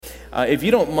if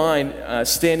you don't mind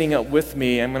standing up with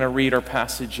me, I'm going to read our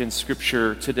passage in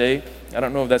Scripture today. I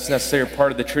don't know if that's necessarily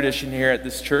part of the tradition here at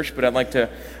this church, but I'd like to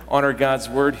honor God's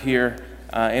word here.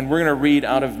 And we're going to read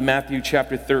out of Matthew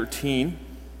chapter 13.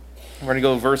 We're going to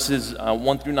go verses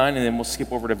 1 through 9, and then we'll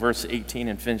skip over to verse 18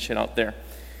 and finish it out there.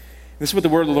 This is what the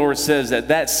word of the Lord says,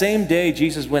 that same day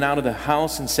Jesus went out of the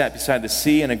house and sat beside the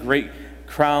sea, and a great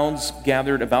crowds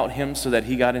gathered about him, so that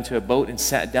he got into a boat and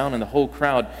sat down, and the whole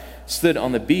crowd stood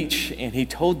on the beach, and he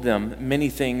told them many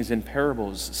things in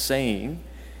parables, saying,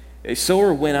 a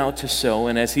sower went out to sow,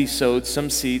 and as he sowed, some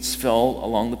seeds fell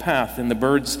along the path, and the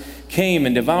birds came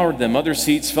and devoured them. Other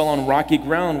seeds fell on rocky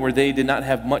ground where they did not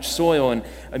have much soil, and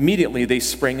immediately they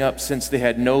sprang up, since they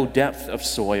had no depth of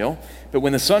soil. But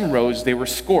when the sun rose, they were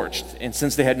scorched, and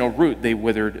since they had no root, they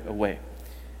withered away.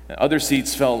 Other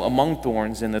seeds fell among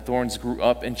thorns, and the thorns grew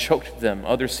up and choked them.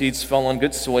 Other seeds fell on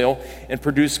good soil and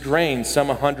produced grain, some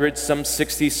 100, some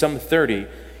 60, some 30.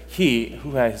 He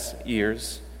who has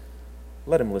ears,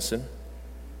 let him listen.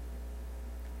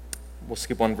 We'll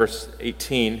skip on verse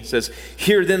 18. It says,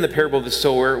 hear then the parable of the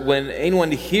sower. When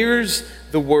anyone hears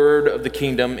the word of the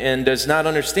kingdom and does not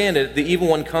understand it, the evil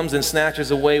one comes and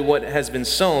snatches away what has been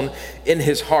sown in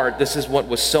his heart. This is what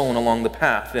was sown along the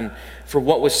path. And for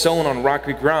what was sown on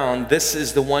rocky ground, this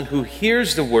is the one who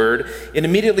hears the word and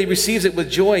immediately receives it with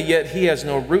joy, yet he has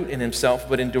no root in himself,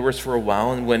 but endures for a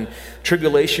while. And when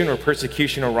tribulation or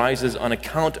persecution arises on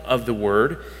account of the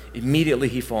word, immediately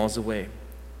he falls away.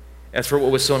 As for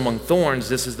what was sown among thorns,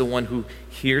 this is the one who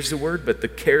hears the word, but the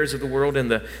cares of the world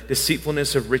and the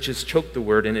deceitfulness of riches choke the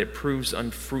word, and it proves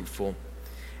unfruitful.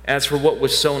 As for what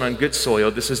was sown on good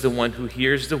soil, this is the one who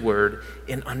hears the word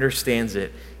and understands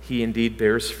it. He indeed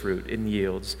bears fruit and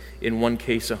yields, in one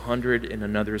case 100, in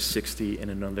another 60,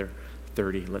 and another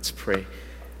 30. Let's pray.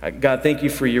 God, thank you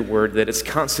for your word, that it's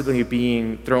constantly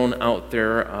being thrown out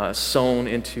there, sown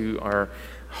into our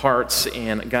hearts.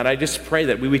 And God, I just pray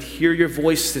that we would hear your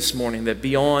voice this morning, that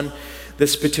beyond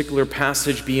this particular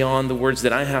passage, beyond the words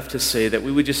that I have to say, that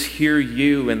we would just hear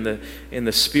you in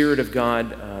the Spirit of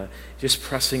God just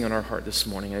pressing on our heart this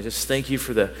morning. I just thank you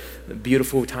for the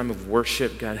beautiful time of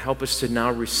worship. God, help us to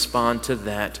now respond to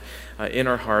that in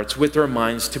our hearts, with our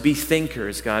minds, to be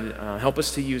thinkers. God, help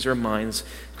us to use our minds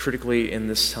critically in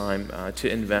this time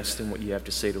to invest in what you have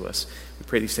to say to us. We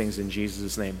pray these things in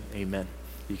Jesus' name. Amen.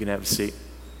 You can have a seat.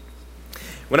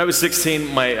 When I was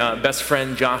 16, my best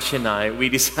friend Josh and I, we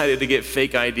decided to get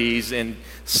fake IDs and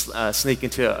sneak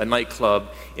into a nightclub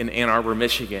in Ann Arbor,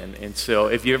 Michigan. And so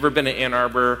if you've ever been to Ann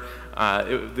Arbor,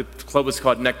 the club was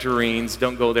called Nectarines.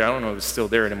 Don't go there. I don't know if it's still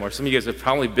there anymore. Some of you guys have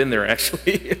probably been there,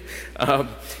 actually.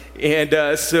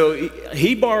 So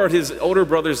he borrowed his older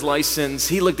brother's license.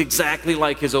 He looked exactly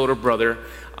like his older brother.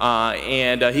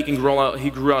 He grew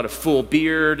out a full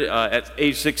beard at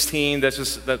age 16.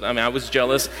 I was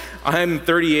jealous. I'm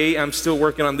 38. I'm still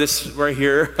working on this right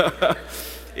here.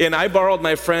 And I borrowed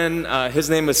my friend, his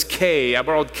name is Kay. I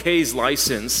borrowed Kay's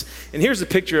license. And here's a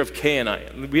picture of Kay and I.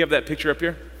 We have that picture up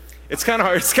here? It's kind of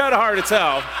hard to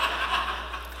tell.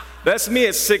 That's me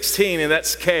at 16, and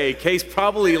that's Kay. Kay's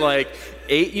probably like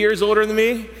 8 years older than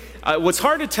me. What's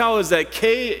hard to tell is that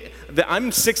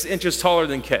I'm 6 inches taller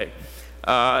than Kay.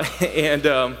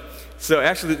 So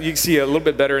actually you can see a little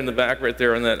bit better in the back right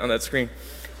there on that screen.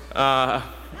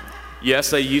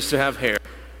 Yes, I used to have hair.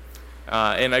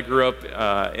 And I grew up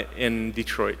in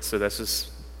Detroit, so that's just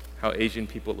how Asian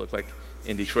people look like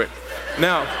in Detroit.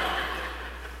 Now,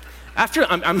 after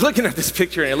I'm looking at this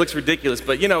picture and it looks ridiculous,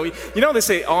 but you know they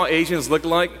say all Asians look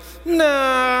alike?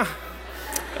 Nah.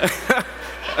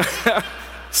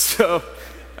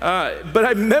 But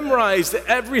I memorized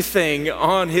everything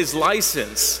on his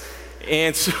license.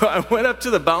 And so I went up to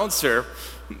the bouncer,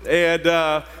 and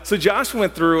so Josh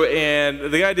went through,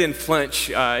 and the guy didn't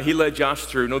flinch. He let Josh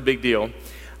through, no big deal.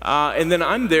 And then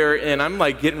I'm there, and I'm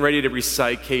like getting ready to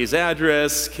recite Kay's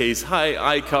address, Kay's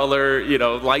eye color,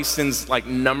 license, like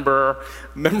number,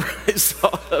 memorize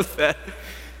all of that.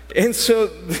 And so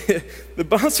the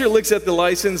bouncer looks at the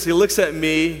license, he looks at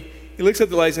me, he looks at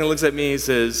the license, and looks at me, he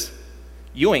says,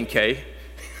 "You ain't Kay."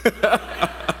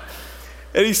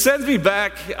 And he sends me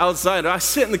back outside. I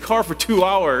sit in the car for 2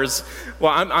 hours.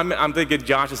 Well, I'm thinking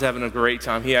Josh is having a great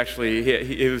time.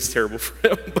 It was terrible for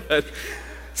him. But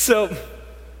so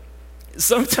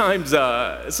sometimes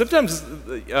an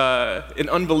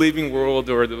unbelieving world,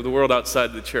 or the world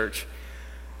outside the church,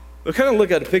 they'll kind of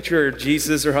look at a picture of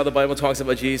Jesus, or how the Bible talks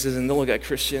about Jesus, and they'll look at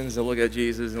Christians, they'll look at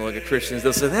Jesus, and they'll look at Christians.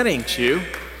 They'll say, "That ain't you.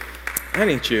 That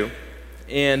ain't you."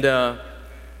 And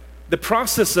the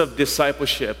process of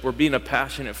discipleship, or being a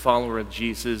passionate follower of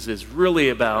Jesus, is really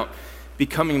about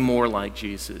becoming more like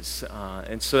Jesus,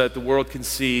 and so that the world can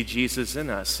see Jesus in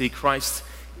us, see Christ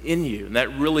in you. And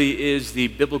that really is the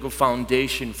biblical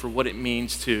foundation for what it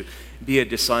means to be a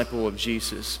disciple of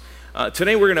Jesus.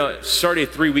 Today we're going to start a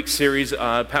 3-week series.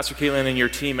 Pastor Caitlin and your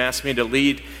team asked me to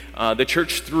lead the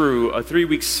church through a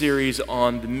 3-week series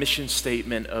on the mission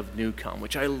statement of Newcom,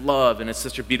 which I love, and it's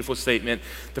such a beautiful statement.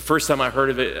 The first time I heard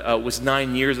of it was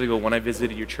 9 years ago when I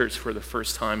visited your church for the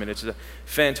first time, and it's a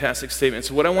fantastic statement.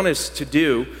 So what I want us to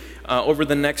do over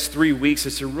the next 3 weeks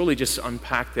is to really just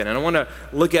unpack that. And I want to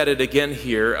look at it again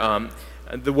here.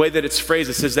 The way that it's phrased,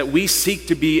 it says that we seek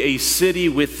to be a city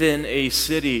within a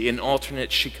city, in alternate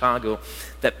Chicago,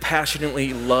 that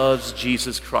passionately loves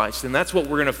Jesus Christ. And that's what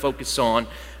we're going to focus on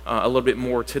a little bit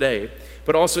more today,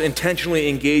 but also intentionally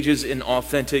engages in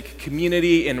authentic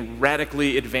community and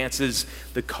radically advances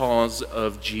the cause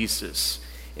of Jesus.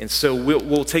 And so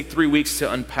we'll take 3 weeks to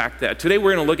unpack that. Today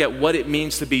we're going to look at what it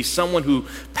means to be someone who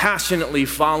passionately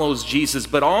follows Jesus,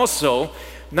 but also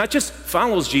not just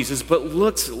follows Jesus, but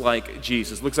looks like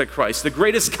Jesus, looks like Christ. The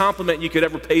greatest compliment you could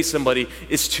ever pay somebody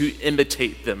is to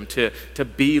imitate them, to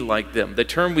be like them. The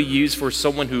term we use for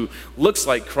someone who looks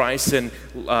like Christ and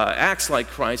acts like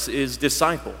Christ is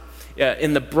disciple.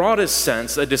 In the broadest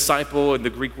sense, a disciple, and the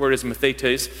Greek word is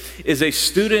mathetes, is a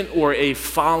student or a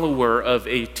follower of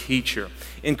a teacher.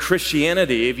 In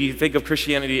Christianity, if you think of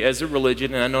Christianity as a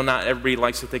religion, and I know not everybody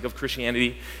likes to think of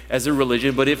Christianity as a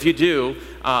religion, but if you do,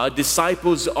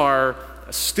 disciples are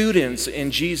students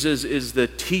and Jesus is the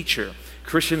teacher.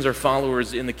 Christians are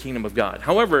followers in the kingdom of God.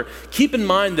 However, keep in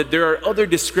mind that there are other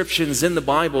descriptions in the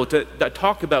Bible that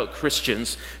talk about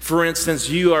Christians. For instance,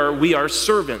 we are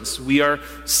servants, we are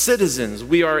citizens,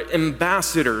 we are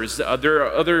ambassadors. There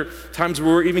are other times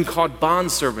where we're even called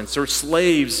bondservants or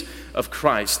slaves of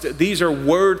Christ. These are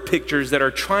word pictures that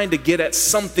are trying to get at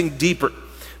something deeper.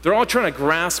 They're all trying to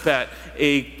grasp at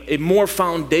a more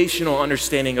foundational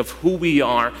understanding of who we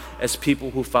are as people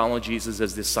who follow Jesus,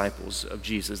 as disciples of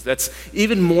Jesus. That's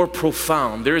even more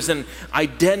profound. There is an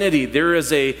identity. There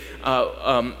is a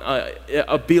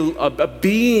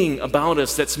being about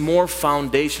us that's more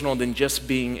foundational than just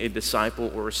being a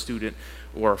disciple or a student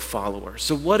or a follower.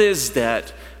 So what is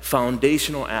that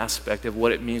foundational aspect of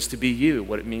what it means to be you,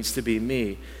 what it means to be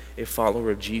me, a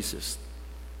follower of Jesus?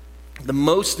 The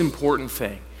most important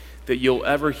thing that you'll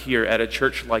ever hear at a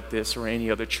church like this or any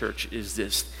other church is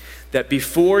this: that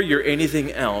before you're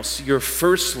anything else, you're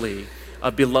firstly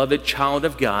a beloved child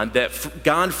of God that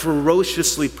God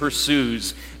ferociously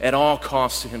pursues at all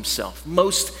costs to himself.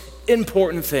 Most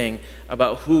important thing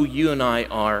about who you and I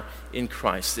are in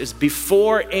Christ is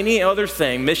before any other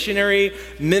thing, missionary,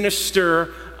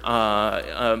 minister,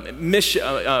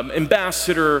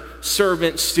 ambassador,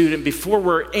 servant, student, before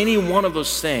we're any one of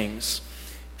those things,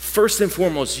 first and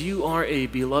foremost, you are a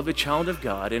beloved child of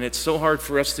God, and it's so hard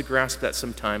for us to grasp that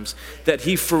sometimes, that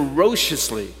he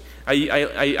ferociously,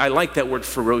 I like that word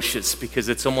ferocious because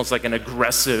it's almost like an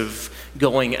aggressive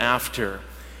going after,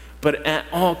 but at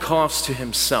all costs to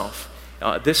himself.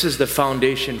 This is the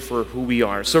foundation for who we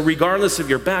are. So regardless of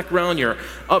your background, your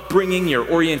upbringing, your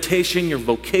orientation, your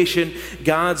vocation,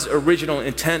 God's original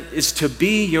intent is to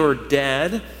be your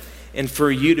dad and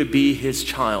for you to be his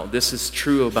child. This is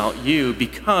true about you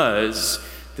because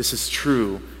this is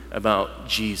true about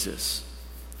Jesus.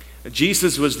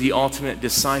 Jesus was the ultimate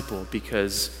disciple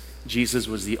because Jesus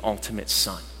was the ultimate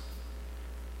son.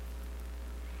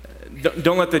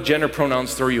 Don't let the gender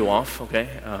pronouns throw you off, okay?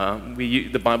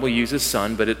 The Bible uses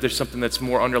son, but there's something that's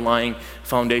more underlying,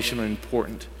 foundational, and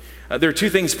important. There are two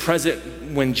things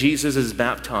present when Jesus is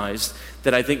baptized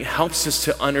that I think helps us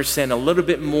to understand a little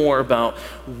bit more about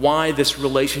why this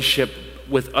relationship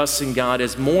with us and God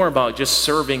is more about just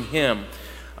serving him,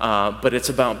 but it's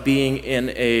about being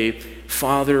in a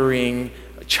fathering,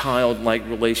 childlike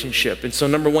relationship. And so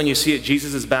number one, you see at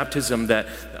Jesus' baptism that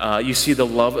you see the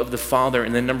love of the Father,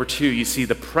 and then number two, you see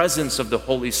the presence of the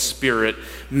Holy Spirit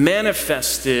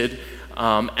manifested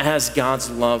as God's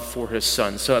love for his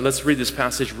son. So let's read this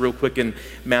passage real quick in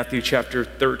Matthew chapter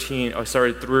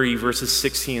 3, verses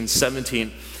 16 and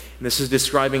 17. This is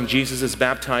describing Jesus as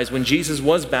baptized. When Jesus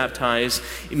was baptized,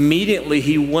 immediately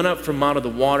he went up from out of the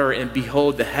water, and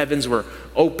behold, the heavens were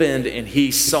opened, and he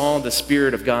saw the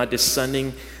Spirit of God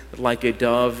descending like a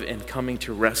dove and coming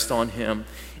to rest on him.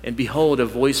 And behold, a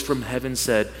voice from heaven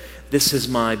said, "This is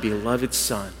my beloved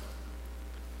Son,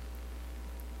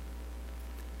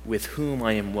 with whom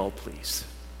I am well pleased."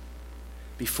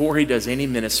 Before he does any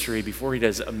ministry, before he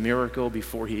does a miracle,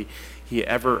 before he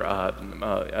ever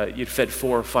fed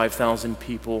 4,000 or 5,000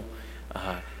 people,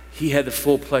 he had the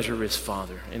full pleasure of his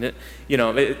Father. And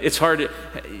it's hard.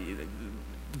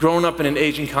 grown up in an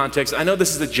Asian context. I know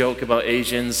this is a joke about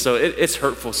Asians, so it's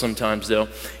hurtful sometimes, though,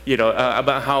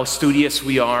 about how studious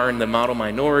we are in the model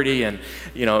minority. And,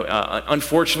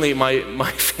 unfortunately,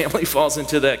 my family falls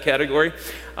into that category.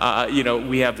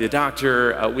 We have the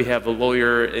doctor, we have the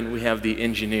lawyer, and we have the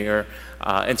engineer.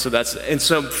 And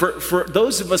so for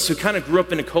those of us who kind of grew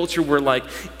up in a culture where, like,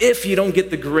 if you don't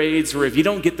get the grades, or if you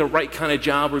don't get the right kind of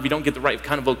job, or if you don't get the right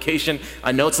kind of vocation,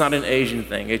 I know it's not an Asian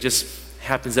thing. It just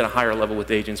happens at a higher level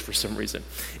with Asians for some reason.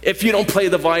 If you don't play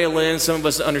the violin, some of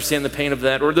us understand the pain of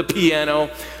that, or the piano,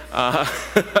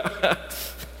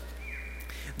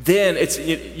 then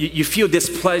you feel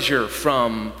displeasure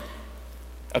from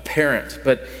a parent.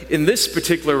 But in this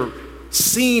particular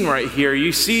scene right here,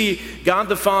 you see God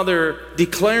the Father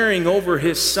declaring over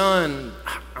his son,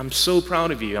 I'm so proud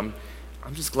of you. I'm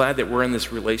just glad that we're in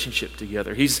this relationship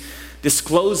together. He's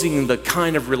disclosing the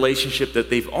kind of relationship that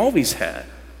they've always had.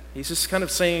 He's just kind of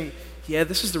saying, yeah,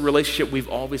 this is the relationship we've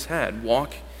always had.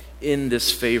 Walk in this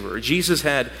favor. Jesus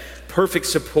had perfect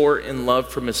support and love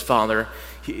from his Father.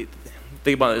 Think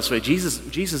about it this way.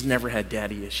 Jesus never had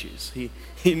daddy issues.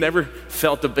 He never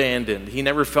felt abandoned. He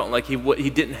never felt like he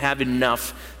didn't have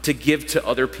enough to give to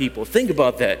other people. Think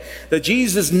about that. That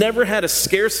Jesus never had a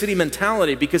scarcity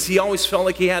mentality because he always felt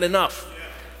like he had enough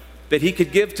that he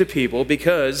could give to people,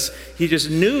 because he just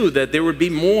knew that there would be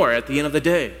more at the end of the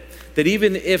day. That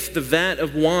even if the vat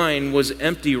of wine was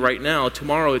empty right now,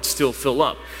 tomorrow it'd still fill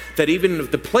up. That even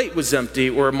if the plate was empty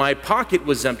or my pocket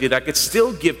was empty, that I could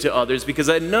still give to others because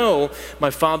I know my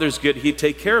Father's good, he'd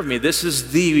take care of me. This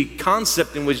is the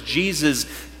concept in which Jesus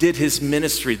did his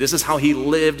ministry. This is how he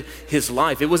lived his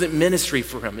life. It wasn't ministry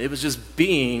for him. It was just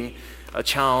being a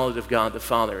child of God the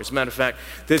Father. As a matter of fact,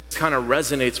 this kind of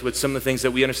resonates with some of the things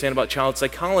that we understand about child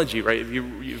psychology, right?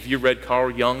 If you read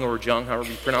Carl Jung, or Jung, however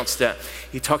you pronounce that,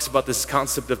 he talks about this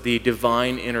concept of the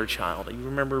divine inner child. You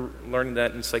remember learning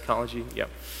that in psychology? Yeah.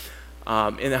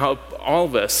 And how all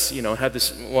of us, have this,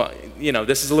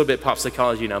 this is a little bit pop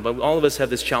psychology now, but all of us have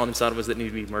this child inside of us that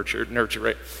needs to be nurtured,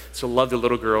 right? So love the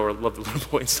little girl or love the little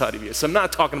boy inside of you. So I'm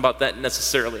not talking about that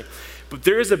necessarily. But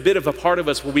there is a bit of a part of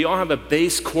us where we all have a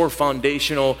base core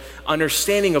foundational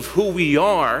understanding of who we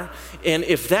are. And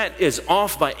if that is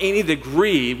off by any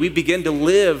degree, we begin to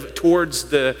live towards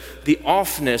the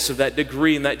offness of that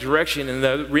degree in that direction. And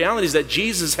the reality is that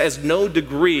Jesus has no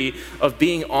degree of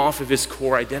being off of his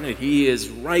core identity. He is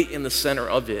right in the center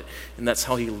of it. And that's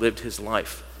how he lived his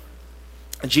life.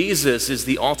 Jesus is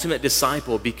the ultimate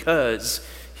disciple because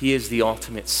he is the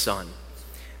ultimate son.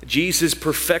 Jesus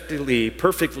perfectly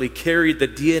carried the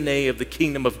DNA of the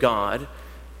kingdom of God,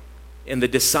 and the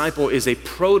disciple is a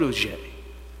protege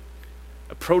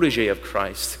of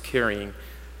Christ carrying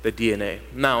the DNA.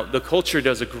 Now, the culture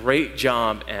does a great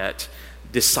job at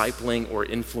discipling or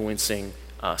influencing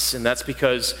us, and that's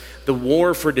because the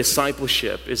war for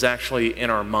discipleship is actually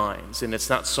in our minds, and it's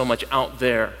not so much out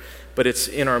there, but it's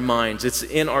in our minds, it's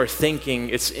in our thinking,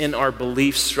 it's in our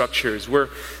belief structures. We're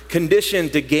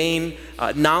conditioned to gain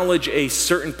knowledge a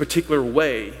certain particular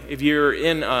way. If you're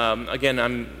in, again,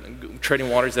 I'm treading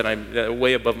waters that I'm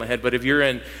way above my head, but if you're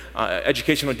in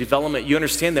educational development, you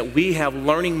understand that we have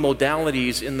learning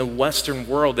modalities in the Western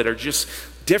world that are just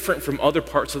different from other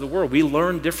parts of the world. We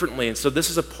learn differently, and so this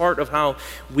is a part of how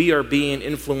we are being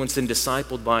influenced and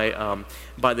discipled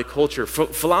by the culture.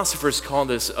 Philosophers call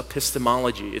this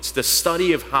epistemology. It's the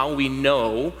study of how we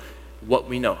know what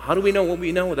we know. How do we know what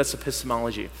we know? That's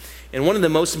epistemology. And one of the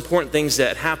most important things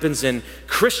that happens in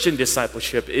Christian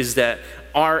discipleship is that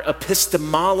our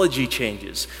epistemology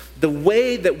changes. The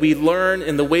way that we learn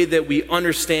and the way that we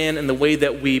understand and the way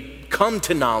that we come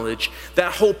to knowledge,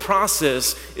 that whole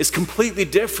process is completely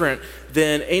different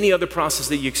than any other process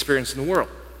that you experience in the world.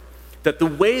 That the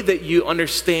way that you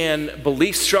understand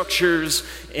belief structures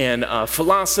and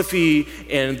philosophy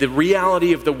and the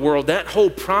reality of the world, that whole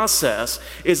process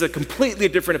is a completely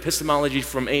different epistemology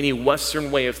from any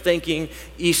Western way of thinking,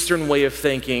 Eastern way of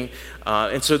thinking.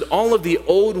 And so all of the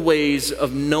old ways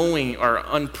of knowing are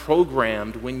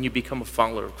unprogrammed when you become a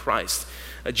follower of Christ.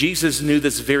 Jesus knew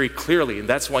this very clearly, and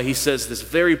that's why he says this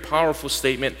very powerful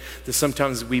statement that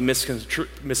sometimes we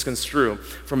misconstrue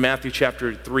from Matthew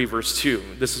chapter 3, verse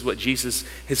 2. This is what Jesus,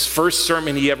 his first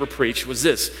sermon he ever preached was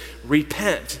this: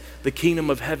 repent, the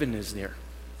kingdom of heaven is near.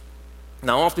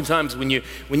 Now, oftentimes when you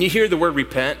hear the word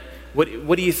repent,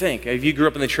 what do you think? If you grew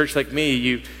up in the church like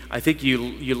me, I think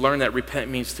you learn that repent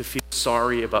means to feel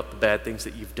sorry about the bad things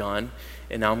that you've done,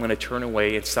 and now I'm going to turn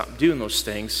away and stop doing those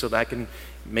things so that I can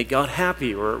make God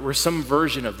happy, or some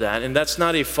version of that. And that's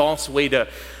not a false way to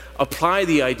apply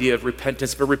the idea of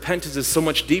repentance, but repentance is so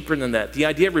much deeper than that. The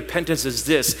idea of repentance is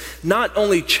this: not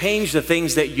only change the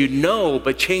things that you know,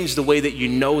 but change the way that you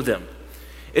know them.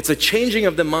 It's a changing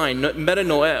of the mind.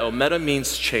 Metanoeo. Meta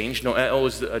means change. Noeo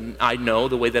is I know,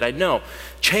 the way that I know.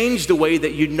 Change the way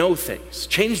that you know things.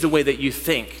 Change the way that you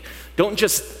think. Don't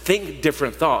just think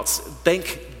different thoughts.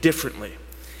 Think differently.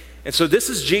 And so this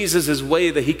is Jesus'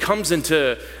 way that he comes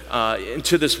into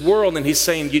this world, and he's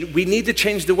saying, we need to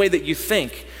change the way that you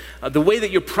think. The way that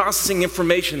you're processing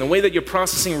information, the way that you're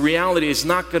processing reality is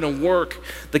not going to work.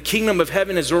 The kingdom of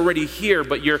heaven is already here,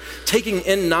 but you're taking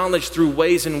in knowledge through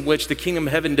ways in which the kingdom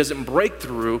of heaven doesn't break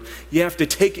through. You have to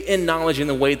take in knowledge in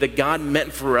the way that God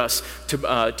meant for us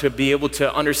to be able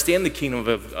to understand the kingdom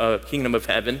of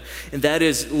heaven, and that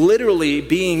is literally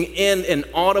being in an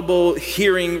audible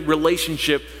hearing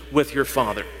relationship with your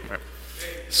Father.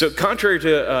 So contrary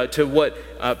to what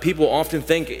people often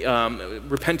think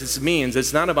repentance means,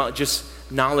 it's not about just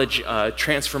knowledge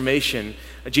transformation.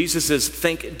 Jesus says,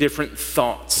 think different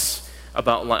thoughts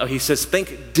about life. He says,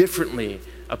 think differently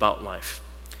about life.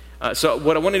 So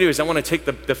what I want to do is I want to take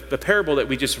the parable that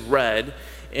we just read,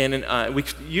 and we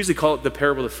usually call it the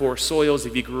parable of the four soils.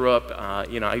 If you grew up,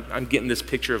 I'm getting this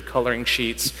picture of coloring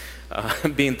sheets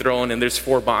being thrown, and there's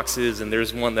 4 boxes, and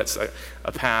there's one that's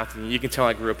a path, and you can tell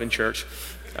I grew up in church.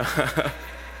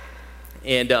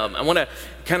 And I want to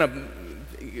kind of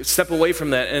step away from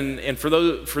that, and for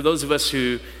those of us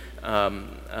who are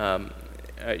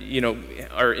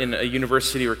in a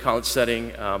university or college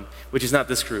setting, which is not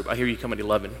this group. I hear you come at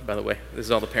 11, by the way. This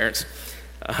is all the parents.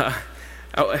 I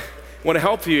want to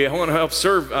help you. I want to help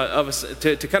serve of us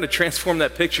to kind of transform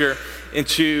that picture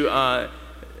into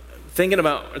thinking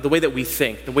about the way that we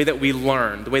think, the way that we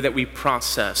learn, the way that we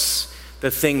process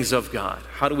the things of God.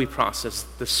 How do we process?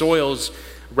 The soils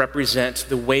represent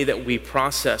the way that we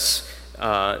process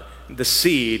the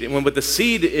seed. And what the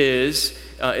seed is,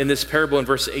 in this parable in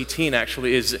verse 18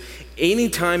 actually, is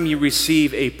anytime you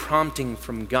receive a prompting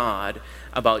from God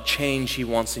about change he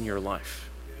wants in your life.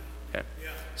 Okay?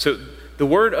 So the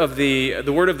word of the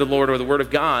Lord, or the word of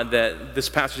God that this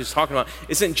passage is talking about,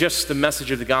 isn't just the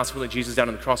message of the gospel that Jesus died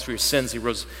on the cross for your sins. He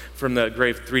rose from the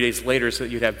grave 3 days later so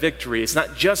that you'd have victory. It's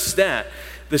not just that.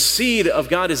 The seed of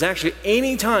God is actually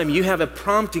any time you have a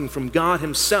prompting from God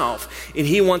himself, and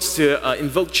he wants to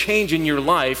invoke change in your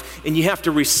life, and you have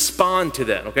to respond to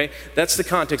that, okay? That's the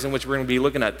context in which we're going to be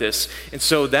looking at this. And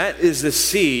so that is the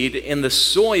seed, and the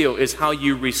soil is how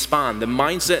you respond, the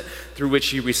mindset through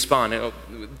which you respond. And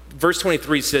verse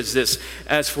 23 says this: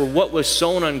 as for what was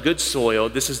sown on good soil,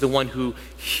 this is the one who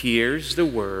hears the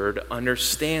word,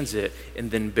 understands it, and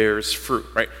then bears fruit,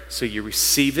 right? So you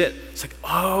receive it, it's like,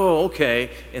 oh, okay,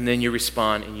 and then you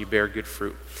respond and you bear good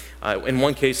fruit. In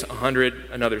one case, 100,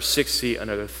 another 60,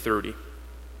 another 30.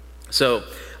 So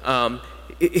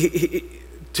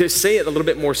to say it a little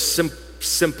bit more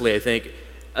simply, I think,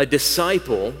 a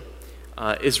disciple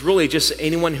is really just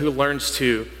anyone who learns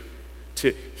to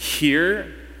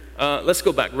hear. Let's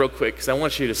go back real quick, because I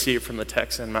want you to see it from the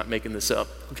text. I'm not making this up.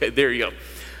 Okay, there you go.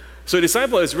 So a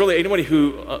disciple is really anybody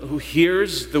who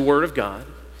hears the word of God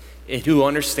and who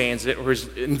understands it or is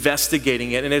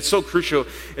investigating it. And it's so crucial,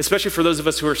 especially for those of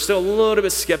us who are still a little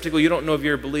bit skeptical. You don't know if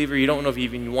you're a believer. You don't know if you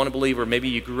even want to believe, or maybe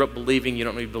you grew up believing. You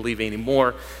don't know if you believe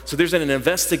anymore. So there's an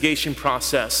investigation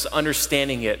process,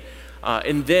 understanding it.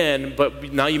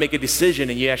 But now you make a decision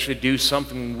and you actually do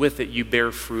something with it. You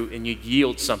bear fruit and you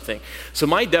yield something. So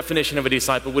my definition of a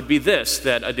disciple would be this: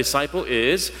 that a disciple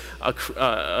is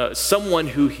someone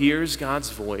who hears God's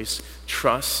voice,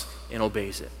 trusts, and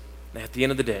obeys it. And at the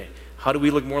end of the day, how do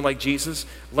we look more like Jesus?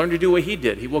 Learn to do what he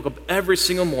did. He woke up every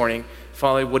single morning,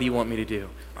 Father, what do you want me to do?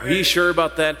 Are you sure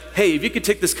about that? Hey, if you could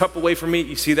take this cup away from me,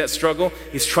 you see that struggle?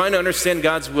 He's trying to understand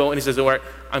God's will, and he says, all right,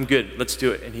 I'm good, let's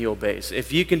do it, and he obeys.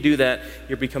 If you can do that,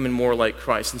 you're becoming more like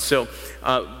Christ. And so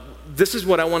this is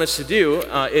what I want us to do,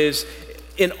 is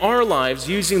in our lives,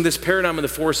 using this paradigm of the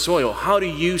four soil, how do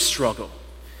you struggle?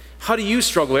 How do you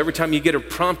struggle every time you get a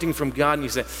prompting from God and you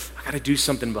say, I got to do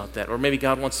something about that? Or maybe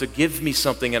God wants to give me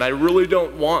something and I really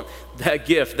don't want that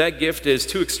gift. That gift is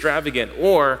too extravagant.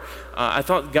 Or I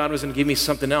thought God was going to give me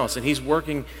something else, and he's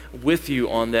working with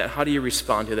you on that. How do you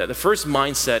respond to that? The first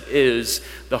mindset is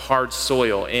the hard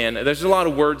soil. And there's a lot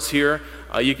of words here.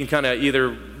 You can kind of either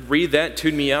read that,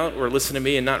 tune me out, or listen to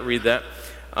me and not read that.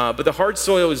 But the hard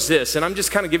soil is this, and I'm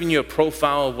just kind of giving you a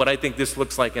profile of what I think this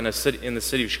looks like in the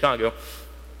city of Chicago.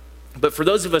 But for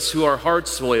those of us who are hard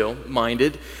soil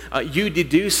minded, you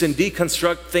deduce and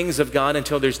deconstruct things of God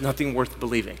until there's nothing worth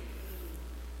believing.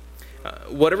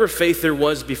 Whatever faith there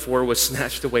was before was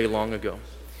snatched away long ago.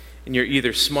 And you're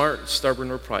either smart, stubborn,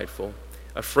 or prideful.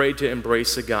 afraid to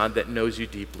embrace a God that knows you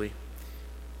deeply.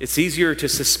 It's easier to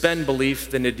suspend belief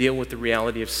than to deal with the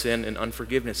reality of sin and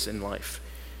unforgiveness in life.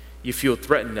 You feel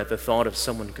threatened at the thought of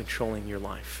someone controlling your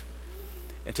life.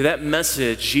 And to that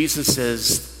message, Jesus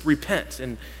says, repent.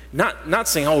 And not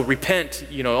saying, oh, repent,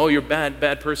 oh, you're a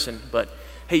bad person, but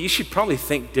hey, you should probably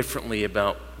think differently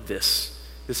about this.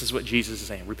 This is what Jesus is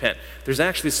saying, repent. There's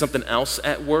actually something else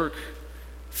at work.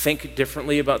 Think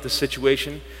differently about the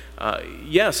situation.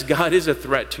 Yes, God is a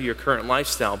threat to your current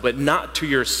lifestyle, but not to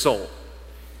your soul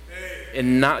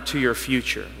and not to your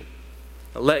future.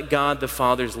 Let God the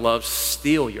Father's love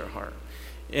steal your heart.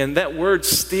 And that word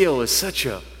steal is such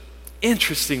a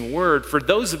interesting word for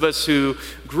those of us who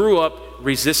grew up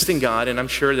resisting God, and I'm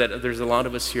sure that there's a lot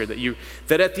of us here that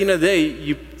at the end of the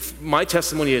day, my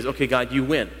testimony is, okay, God, you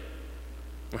win,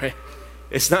 right?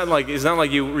 It's not like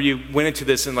you went into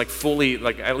this and fully,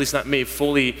 at least not me,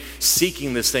 fully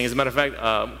seeking this thing. As a matter of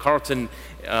fact, Carlton,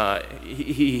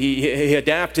 he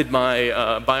adapted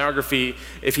my biography.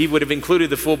 If he would have included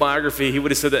the full biography, he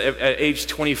would have said that at age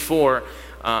 24,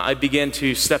 I began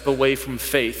to step away from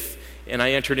faith, and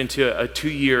I entered into a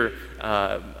 2-year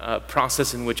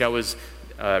process in which I was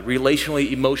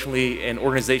relationally, emotionally, and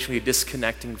organizationally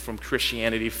disconnecting from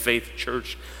Christianity, faith,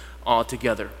 church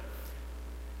altogether.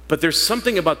 But there's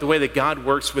something about the way that God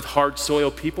works with hard soil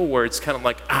people where it's kind of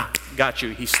like, got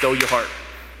you, he stole your heart.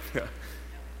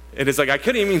 And it's like, I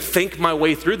couldn't even think my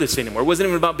way through this anymore. It wasn't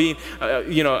even about being,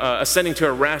 ascending to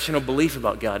a rational belief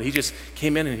about God. He just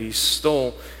came in and he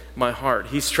stole my heart.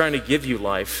 He's trying to give you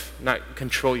life, not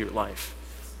control your life.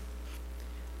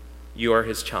 You are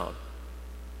his child.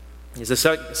 There's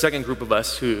a second group of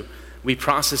us who we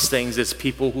process things as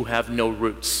people who have no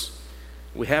roots.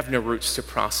 We have no roots to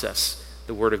process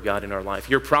the Word of God in our life.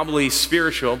 You're probably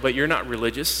spiritual, but you're not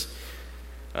religious.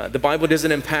 The Bible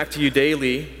doesn't impact you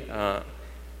daily.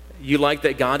 You like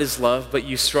that God is love, but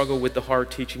you struggle with the hard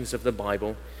teachings of the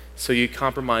Bible, so you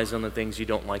compromise on the things you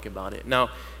don't like about it. Now,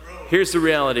 here's the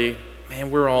reality. Man,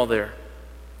 we're all there.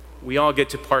 We all get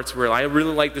to parts where I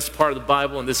really like this part of the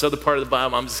Bible and this other part of the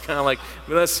Bible. I'm just kind of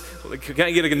like, can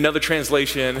I get another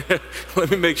translation?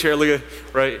 Let me make sure I look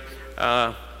at right.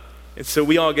 And so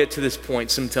we all get to this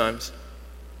point sometimes.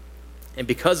 And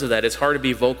because of that, it's hard to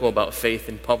be vocal about faith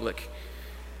in public.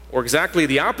 Or exactly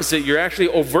the opposite, you're actually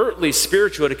overtly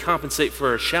spiritual to compensate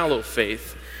for a shallow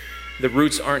faith. The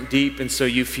roots aren't deep, and so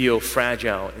you feel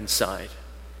fragile inside.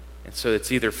 And so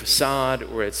it's either facade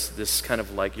or it's this kind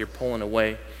of like you're pulling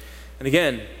away. And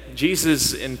again,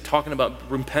 Jesus, in talking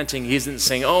about repenting, he isn't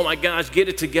saying, oh my gosh, get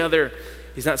it together.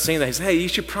 He's not saying that. He's saying, hey, you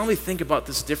should probably think about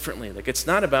this differently. It's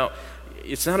not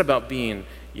about being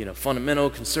fundamental,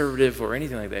 conservative, or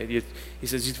anything like that. He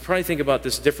says, you probably think about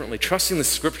this differently. Trusting the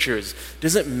scriptures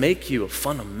doesn't make you a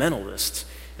fundamentalist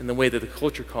in the way that the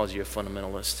culture calls you a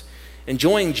fundamentalist.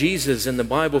 Enjoying Jesus and the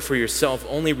Bible for yourself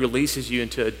only releases you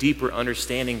into a deeper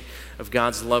understanding of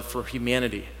God's love for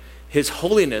humanity. His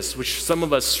holiness, which some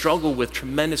of us struggle with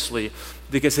tremendously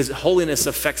because his holiness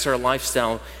affects our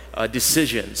lifestyle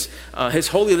decisions. His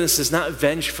holiness is not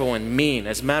vengeful and mean.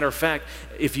 As a matter of fact,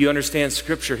 if you understand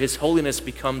Scripture, his holiness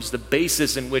becomes the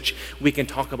basis in which we can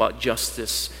talk about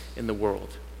justice in the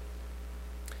world.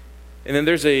 And then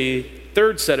there's a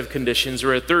third set of conditions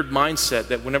or a third mindset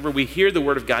that whenever we hear the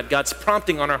word of God, God's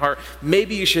prompting on our heart,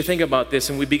 maybe you should think about this,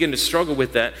 and we begin to struggle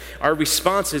with that. Our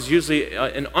response is usually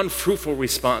an unfruitful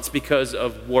response because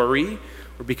of worry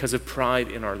or because of pride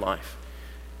in our life.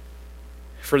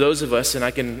 For those of us, and I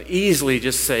can easily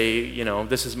just say,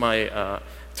 this is my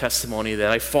testimony that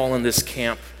I fall in this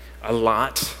camp a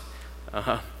lot,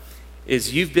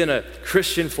 is you've been a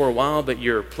Christian for a while, but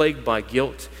you're plagued by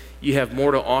guilt. You have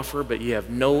more to offer, but you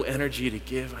have no energy to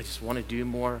give. I just want to do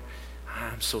more.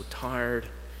 I'm so tired.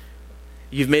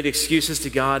 You've made excuses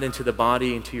to God and to the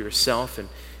body and to yourself, and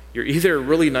you're either a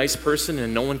really nice person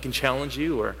and no one can challenge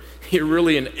you, or you're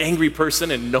really an angry person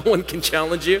and no one can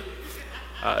challenge you.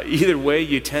 Either way,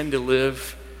 you tend to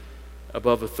live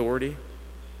above authority.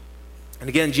 And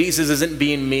again, Jesus isn't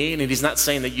being mean, and he's not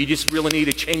saying that you just really need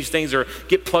to change things or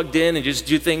get plugged in and just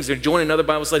do things or join another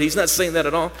Bible study. He's not saying that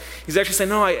at all. He's actually saying,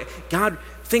 no, God,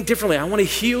 think differently. I want to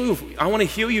heal you. I want to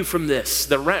heal you from this,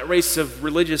 the rat race of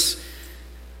religious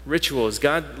rituals.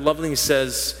 God lovingly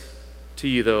says to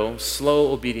you, though,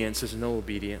 slow obedience is no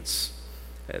obedience.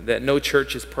 That no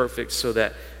church is perfect, so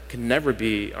that can never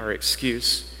be our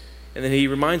excuse. And then he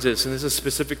reminds us, and this is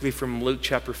specifically from Luke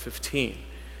chapter 15,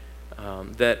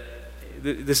 that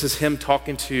this is him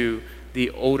talking to the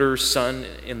older son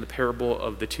in the parable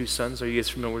of the two sons. Are you guys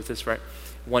familiar with this, right?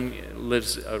 One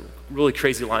lives a really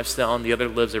crazy lifestyle, and the other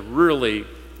lives a really,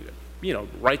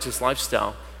 righteous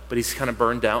lifestyle, but he's kind of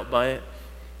burned out by it.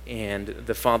 And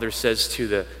the father says to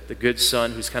the good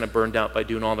son who's kind of burned out by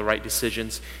doing all the right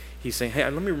decisions, he's saying, hey,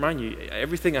 let me remind you,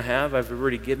 everything I have, I've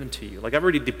already given to you. Like, I've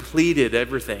already depleted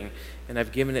everything, and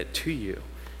I've given it to you.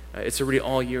 It's already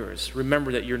all yours.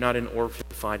 Remember that you're not an orphan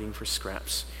fighting for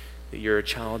scraps, that you're a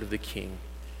child of the king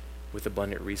with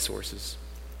abundant resources.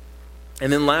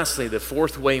 And then lastly, the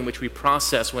fourth way in which we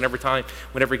process whenever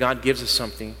God gives us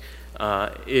something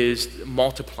is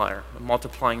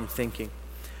multiplying thinking.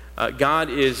 God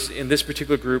is, in this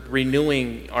particular group,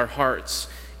 renewing our hearts,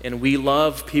 and we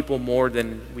love people more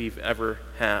than we've ever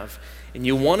have. And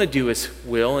you want to do His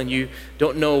will, and you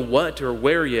don't know what or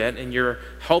where yet, and you're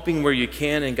helping where you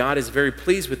can, and God is very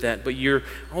pleased with that. But you're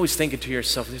always thinking to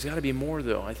yourself, there's got to be more,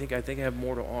 though. I think I have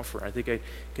more to offer. I think I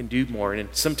can do more. And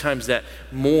sometimes that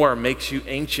more makes you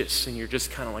anxious, and you're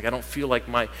just kind of like, I don't feel like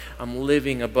I'm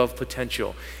living above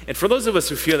potential. And for those of us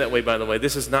who feel that way, by the way,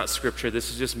 this is not scripture.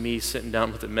 This is just me sitting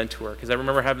down with a mentor. Because I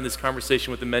remember having this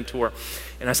conversation with a mentor,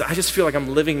 and I said, I just feel like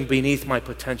I'm living beneath my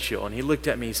potential. And he looked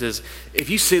at me, he says, if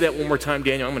you say that one more time,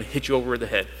 Daniel, I'm going to hit you over the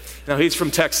head. Now, he's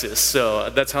from Texas, so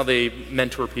that's how they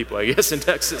mentor people, I guess, in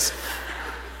Texas.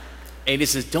 And he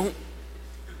says, don't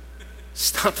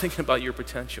stop thinking about your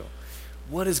potential.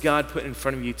 What has God put in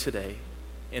front of you today?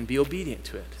 And be obedient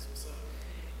to it.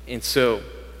 And so,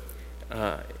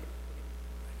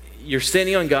 you're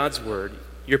standing on God's word,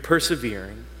 you're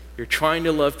persevering, you're trying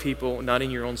to love people, not in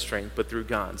your own strength, but through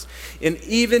God's. And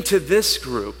even to this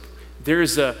group,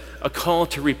 there's a call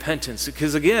to repentance.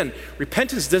 Because again,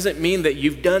 repentance doesn't mean that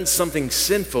you've done something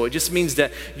sinful. It just means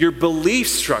that your belief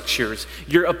structures,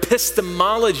 your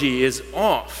epistemology is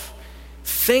off.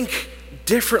 Think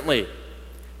differently.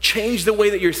 Change the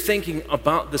way that you're thinking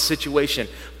about the situation.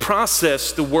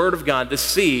 Process the word of God, the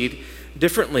seed,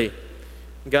 differently.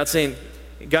 God's saying,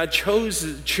 God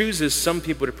chooses some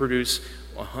people to produce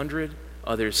 100,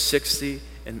 others 60,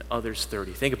 and others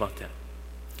 30. Think about that.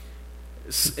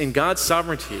 In God's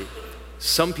sovereignty,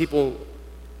 some people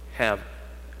have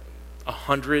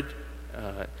 100,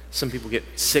 some people get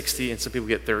 60, and some people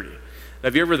get 30. Now,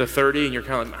 if you're ever the 30 and you're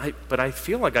kind of like, but I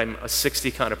feel like I'm a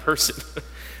 60 kind of person,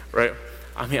 right?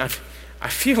 I mean, I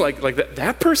feel like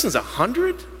that person's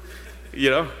 100, you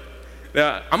know?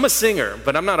 Now, I'm a singer,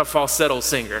 but I'm not a falsetto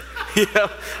singer. You know?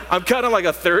 I'm kind of like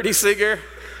a 30 singer,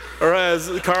 or as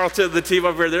Carlton, the team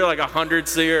over here, they're like a 100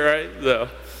 singer, right? So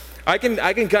I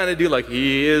can kind of do like,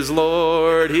 He is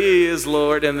Lord,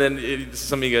 and then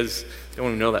some of you guys don't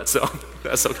even know that song.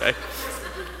 That's okay.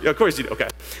 Yeah, of course you do, okay.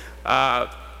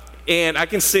 And I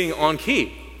can sing on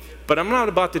key, but I'm not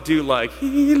about to do like,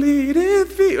 He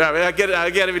leadeth me. I mean, I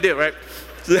get it, we do, right?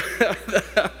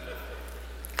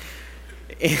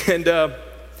 And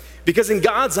because in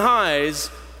God's eyes,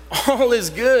 all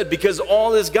is good because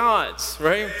all is God's,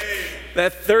 right?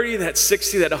 That 30, that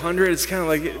 60, that 100, it's kind of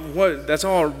like, what? That's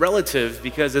all relative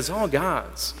because it's all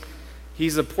God's.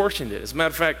 He's apportioned it. As a matter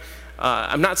of fact,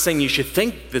 I'm not saying you should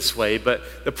think this way, but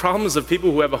the problems of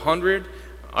people who have 100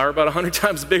 are about 100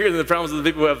 times bigger than the problems of the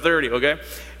people who have 30, okay?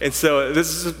 And so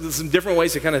this is some different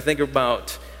ways to kind of think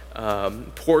about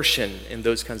portion and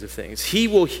those kinds of things. He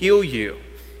will heal you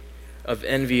of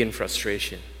envy and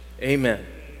frustration. Amen.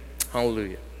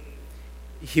 Hallelujah.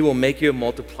 He will make you a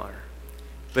multiplier.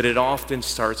 But it often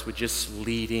starts with just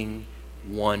leading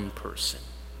one person.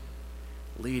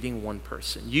 Leading one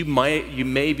person. You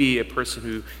may be a person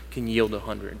who can yield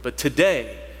 100, but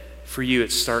today, for you,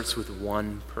 it starts with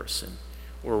one person,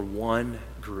 or one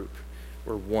group,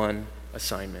 or one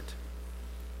assignment.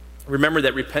 Remember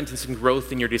that repentance and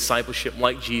growth in your discipleship,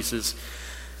 like Jesus,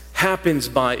 happens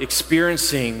by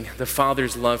experiencing the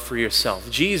Father's love for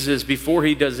yourself. Jesus, before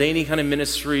he does any kind of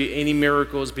ministry, any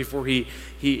miracles, before he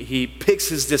picks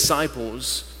his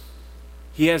disciples,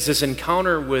 he has this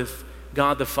encounter with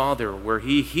God the Father where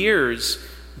he hears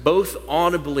both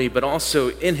audibly but also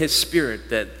in his spirit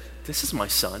that this is my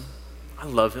son. I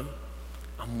love him.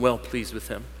 I'm well pleased with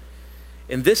him.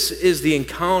 And this is the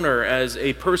encounter as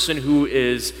a person who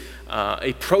is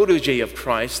a protege of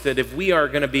Christ, that if we are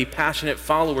going to be passionate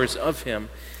followers of him,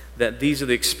 that these are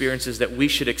the experiences that we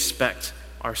should expect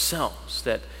ourselves,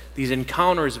 that these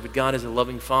encounters with God as a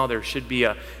loving Father should be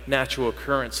a natural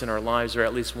occurrence in our lives, or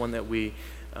at least one that we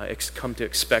come to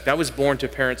expect. I was born to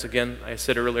parents, again, I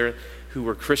said earlier, who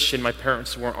were Christian. My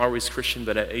parents weren't always Christian,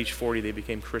 but at age 40 they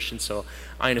became Christian, so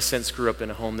I, in a sense, grew up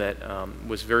in a home that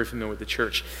was very familiar with the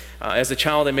church. As a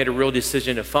child, I made a real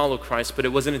decision to follow Christ, but it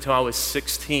wasn't until I was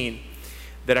 16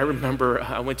 that I remember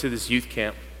I went to this youth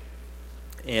camp,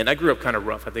 and I grew up kind of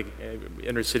rough, I think,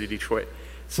 inner city Detroit.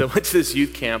 So I went to this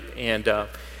youth camp, and so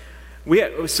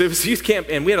it was youth camp,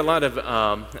 and we had a lot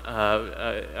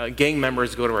of gang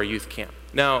members go to our youth camp.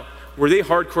 Now, were they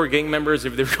hardcore gang members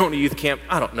if they were going to youth camp?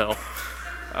 I don't know.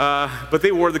 But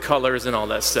they wore the colors and all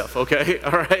that stuff, okay?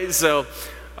 All right, so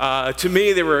to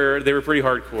me, they were pretty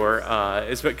hardcore.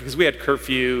 It's because we had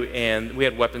curfew and we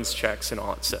had weapons checks and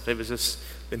all that stuff. It was just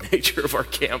the nature of our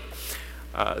camp.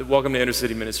 Welcome to Inner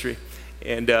City Ministry.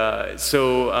 And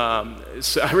so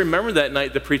I remember that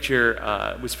night the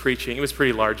preacher was preaching. It was a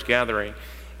pretty large gathering,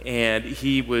 and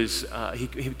he was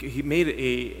he made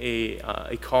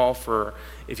a call for,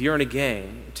 if you're in a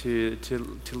gang, to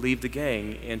leave the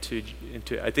gang and to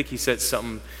I think he said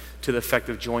something to the effect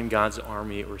of join God's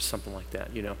army or something like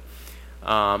that, you know.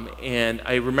 And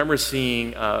I remember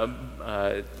seeing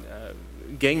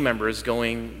gang members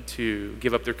going to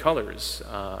give up their colors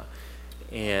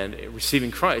and receiving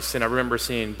Christ. And I remember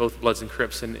seeing both Bloods and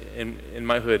Crips. And in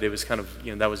my hood, it was kind of,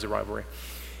 you know, that was the rivalry.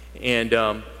 And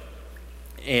I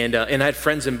had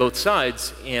friends in both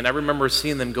sides, and I remember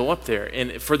seeing them go up there.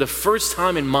 And for the first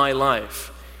time in my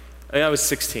life, I was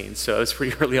 16, so it was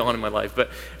pretty early on in my life,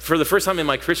 but for the first time in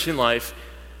my Christian life,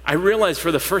 I realized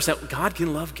for the first time, God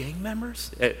can love gang members?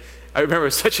 I remember it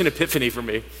was such an epiphany for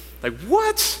me. Like,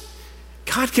 what?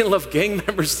 God can love gang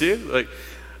members too? Like,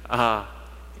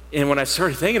 and when I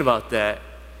started thinking about that,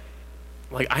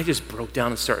 like, I just broke down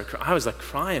and started crying. I was like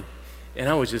crying, and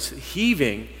I was just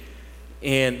heaving.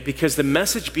 And because the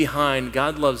message behind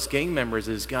God loves gang members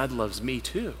is God loves me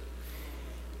too.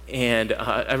 And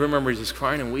I remember just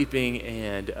crying and weeping,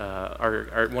 and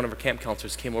one of our camp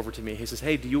counselors came over to me. He says,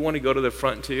 hey, do you want to go to the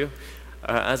front too?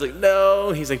 I was like,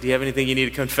 no. He's like, do you have anything you need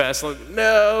to confess? I'm like,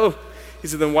 no. He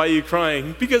said, then why are you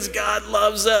crying? Because God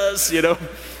loves us, you know.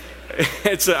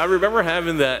 And so I remember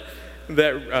having that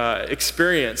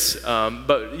experience.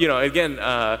 But, you know, again,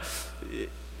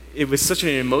 it was such an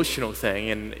emotional thing.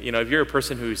 And, you know, if you're a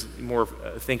person who's more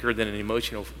a thinker than an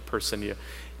emotional person,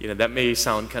 you know, that may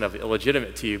sound kind of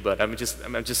illegitimate to you, but I'm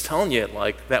just telling you,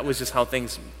 like, that was just how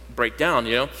things break down,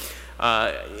 you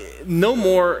know. No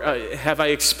more have I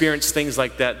experienced things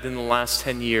like that than the last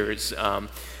 10 years.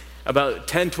 About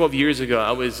 10, 12 years ago,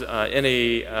 I was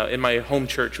in my home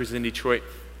church, which was in Detroit,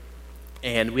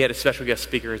 and we had a special guest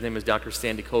speaker. His name was Dr.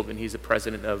 Stanley Colvin. He's the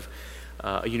president of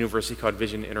a university called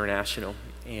Vision International,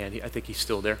 and I think he's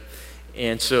still there.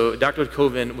 And so Dr.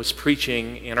 Colvin was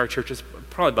preaching, and our church is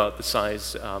probably about the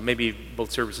size, maybe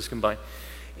both services combined.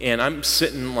 And I'm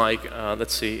sitting like, I'm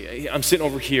sitting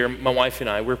over here, my wife and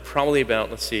I, we're probably about,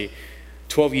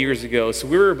 12 years ago. So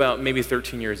we were about maybe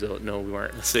 13 years old. No, we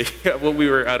weren't. Well, we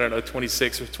were,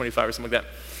 26 or 25 or something like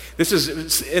that. This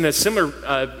is in a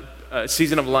similar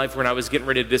season of life when I was getting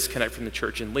ready to disconnect from the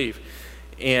church and leave.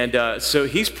 And so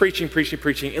he's preaching.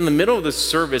 In the middle of the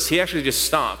service, he actually just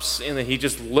stops, and then he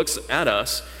just looks at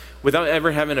us without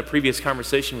ever having a previous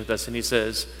conversation with us, and he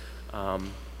says,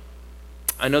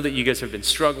 I know that you guys have been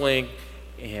struggling,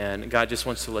 and God just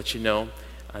wants to let you know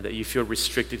that you feel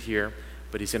restricted here,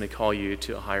 but he's going to call you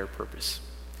to a higher purpose.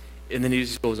 And then he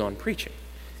just goes on preaching.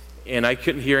 And I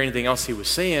couldn't hear anything else he was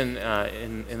saying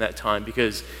in that time,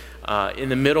 because in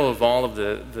the middle of all of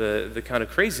the kind of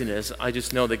craziness, I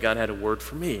just know that God had a word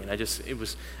for me. And I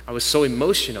was so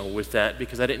emotional with that,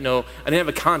 because I didn't have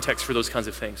a context for those kinds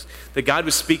of things. That God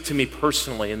would speak to me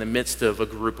personally in the midst of a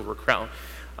group or a crowd.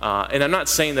 And I'm not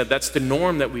saying that that's the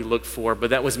norm that we look for, but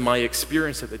that was my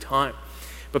experience at the time.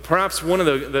 But perhaps one of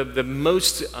the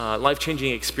most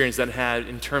life-changing experience that I had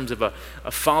in terms of a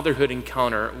fatherhood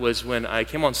encounter was when I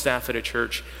came on staff at a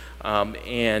church,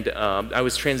 and I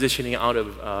was transitioning out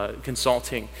of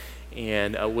consulting,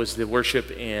 and was the worship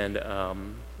and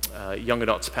young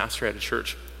adults pastor at a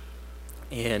church.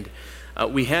 And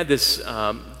we had this,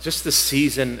 just this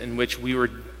season in which we were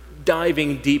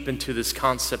diving deep into this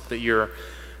concept that you're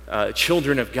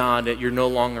children of God, that you're no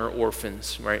longer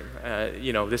orphans, right?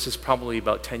 This is probably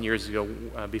about 10 years ago,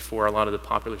 before a lot of the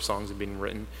popular songs have been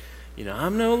written.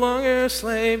 I'm no longer a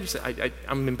slave.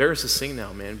 I'm embarrassed to sing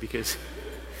now, man, because...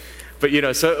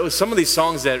 But, so some of these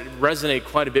songs that resonate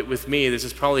quite a bit with me, this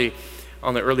is probably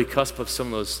on the early cusp of some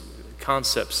of those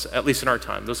concepts, at least in our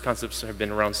time. Those concepts have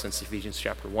been around since Ephesians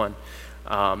chapter 1.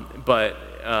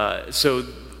 So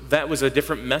that was a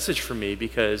different message for me,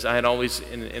 because I had always,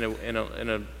 in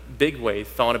a big way,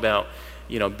 thought about,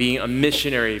 being a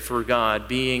missionary for God,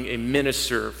 being a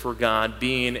minister for God,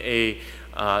 being a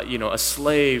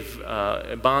slave,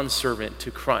 a bondservant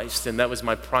to Christ. And that was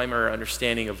my primary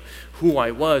understanding of who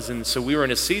I was. And so we were in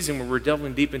a season where we're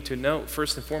delving deep into, no,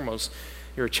 first and foremost,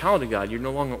 You're a child of God. You're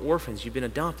no longer orphans. You've been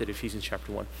adopted, Ephesians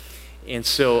chapter 1. And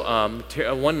so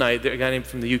one night, a guy named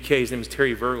from the UK, his name is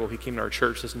Terry Virgil, he came to our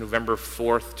church this November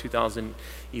 4th,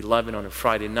 2011 on a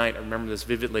Friday night. I remember this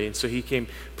vividly. And so he came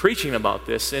preaching about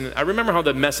this. And I remember how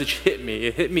the message hit me.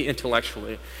 It hit me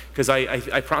intellectually because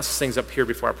I process things up here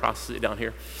before I process it down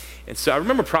here. And so I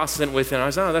remember processing it with him. I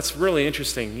was, that's really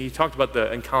interesting. He talked about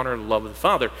the encounter of the love of the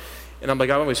Father. And I'm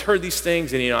like, I've always heard these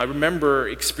things. And, I remember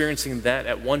experiencing that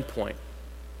at one point.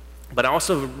 But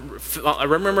I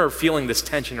remember feeling this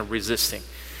tension of resisting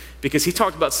because he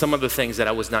talked about some of the things that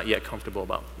I was not yet comfortable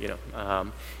about,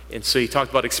 and so he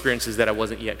talked about experiences that I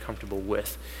wasn't yet comfortable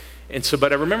with. And so,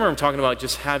 but I remember him talking about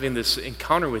just having this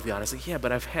encounter with God. I was like, yeah,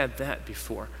 but I've had that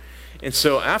before. And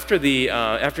so after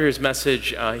his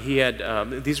message, he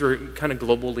had, these were kind of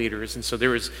global leaders. And so there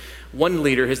was one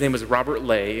leader, his name was Robert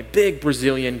Lay, a big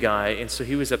Brazilian guy. And so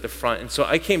he was at the front. And so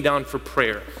I came down for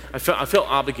prayer. I felt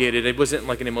obligated. It wasn't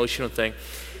like an emotional thing.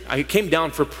 I came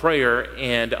down for prayer,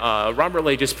 and Robert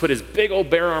Lay just put his big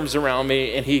old bare arms around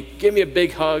me, and he gave me a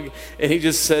big hug, and he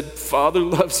just said, Father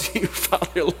loves you,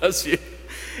 Father loves you.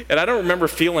 And I don't remember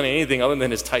feeling anything other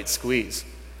than his tight squeeze.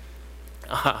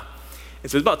 And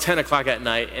so it's about 10 o'clock at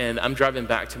night, and I'm driving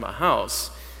back to my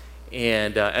house.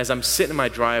 And as I'm sitting in my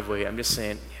driveway, I'm just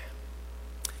saying,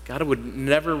 God, I would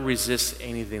never resist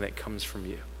anything that comes from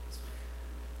you.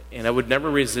 And I would never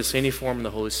resist any form of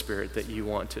the Holy Spirit that you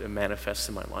want to manifest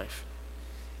in my life.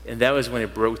 And that was when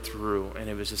it broke through, and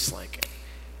it was just like,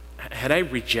 had I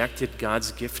rejected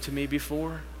God's gift to me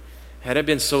before? Had I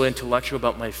been so intellectual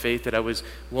about my faith that I was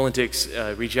willing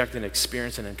to reject and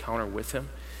experience an encounter with him?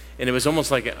 And it was almost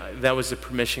like that was the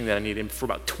permission that I needed. And for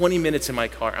about 20 minutes in my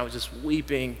car, I was just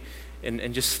weeping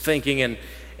and just thinking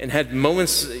and had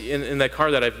moments in that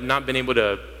car that I've not been able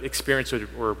to experience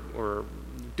or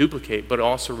duplicate, but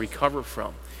also recover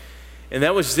from. And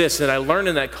that was this, that I learned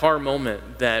in that car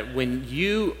moment that when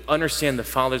you understand the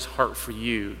Father's heart for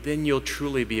you, then you'll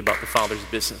truly be about the Father's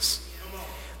business.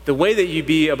 The way that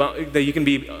you can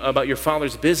be about your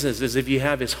Father's business is if you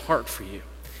have his heart for you.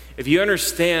 If you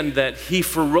understand that he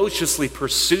ferociously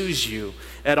pursues you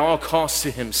at all costs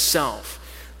to himself,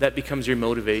 that becomes your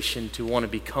motivation to want to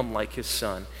become like his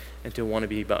son and to want to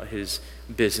be about his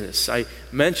business. I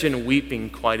mention weeping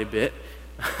quite a bit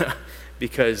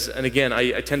because, and again,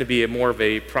 I tend to be more of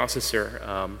a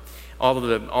processor. All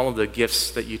of the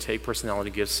gifts that you take, personality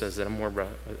gifts, says that I'm more of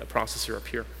a processor up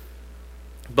here.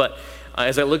 But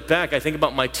as I look back, I think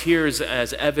about my tears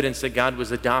as evidence that God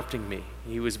was adopting me.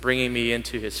 He was bringing me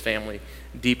into his family,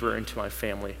 deeper into my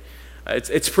family.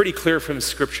 It's pretty clear from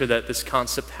Scripture that this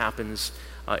concept happens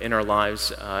in our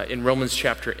lives. In Romans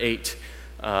chapter 8,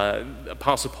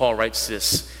 Apostle Paul writes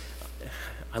this.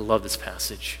 I love this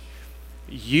passage.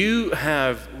 You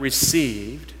have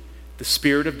received the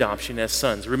spirit of adoption as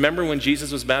sons. Remember when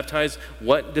Jesus was baptized,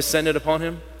 what descended upon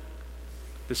him?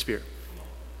 The Spirit.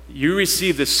 You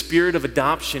receive the spirit of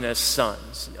adoption as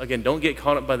sons. Again, don't get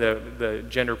caught up by the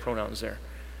gender pronouns there.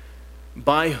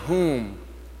 By whom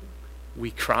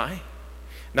we cry.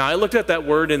 Now, I looked at that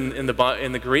word in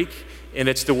the Greek, and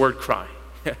it's the word cry.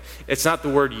 It's not the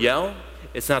word yell.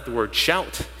 It's not the word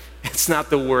shout. It's not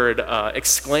the word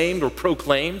exclaimed or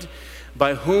proclaimed.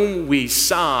 By whom we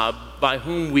sob, by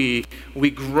whom we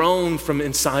groan from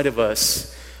inside of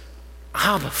us.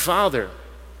 Abba, Father.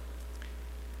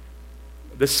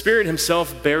 The Spirit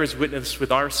himself bears witness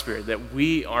with our spirit that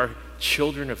we are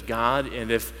children of God. And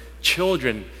if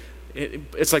children,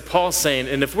 it's like Paul saying,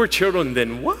 and if we're children,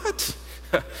 then what?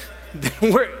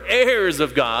 Then we're heirs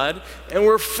of God and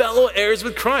we're fellow heirs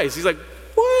with Christ. He's like,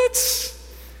 what?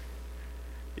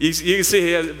 You can see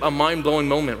he has a mind-blowing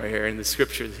moment right here in the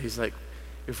Scriptures. He's like,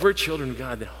 if we're children of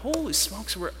God, then holy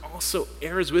smokes, we're also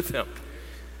heirs with him.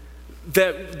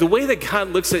 That the way that God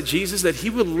looks at Jesus, that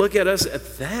he would look at us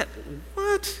at that,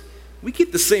 what? We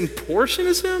get the same portion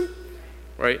as him?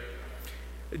 Right?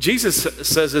 Jesus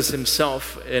says this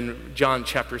himself in John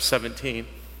chapter 17.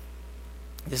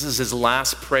 This is his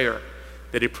last prayer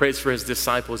that he prays for his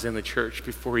disciples in the church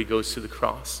before he goes to the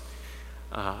cross.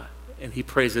 And he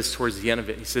prays this towards the end of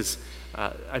it. He says,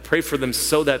 I pray for them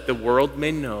so that the world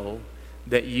may know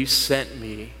that you sent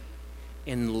me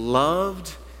and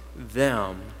loved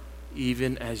them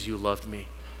even as you loved me.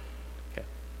 Okay.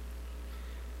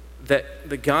 That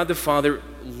the God the Father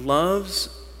loves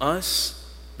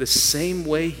us the same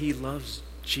way he loves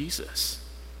Jesus.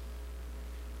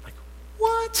 Like,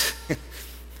 what?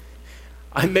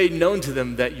 I made known to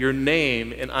them that your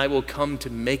name, and I will come to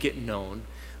make it known,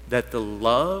 that the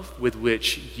love with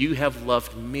which you have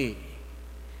loved me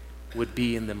would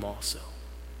be in them also.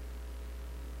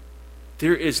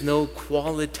 There is no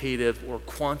qualitative or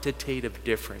quantitative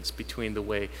difference between the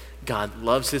way God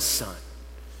loves his son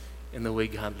and the way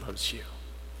God loves you.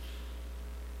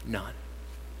 None.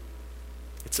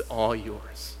 It's all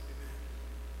yours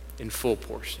in full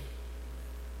portion.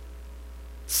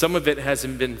 Some of it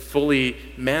hasn't been fully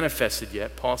manifested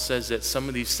yet. Paul says that some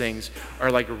of these things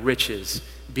are like riches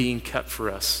being kept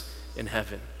for us in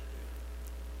heaven.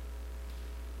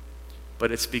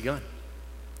 But it's begun,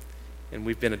 and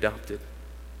we've been adopted.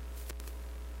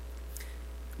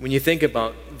 When you think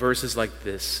about verses like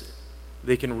this,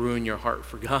 they can ruin your heart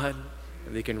for God,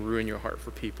 and they can ruin your heart for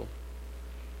people.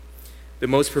 The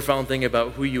most profound thing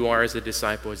about who you are as a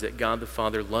disciple is that God the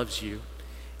Father loves you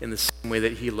in the same way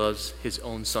that he loves his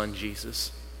own son,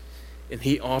 Jesus. And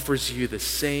he offers you the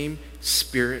same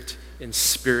spirit and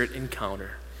spirit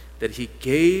encounter that he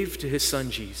gave to his son,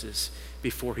 Jesus,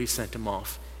 before he sent him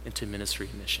off into ministry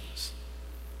missions.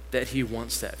 That he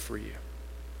wants that for you.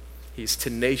 He's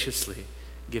tenaciously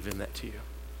given that to you.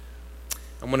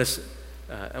 I want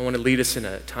to lead us in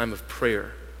a time of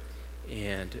prayer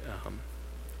and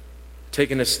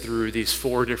taking us through these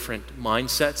 4 different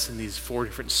mindsets and these 4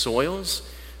 different soils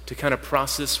to kind of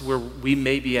process where we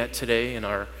may be at today in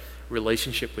our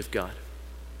relationship with God.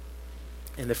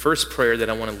 And the first prayer that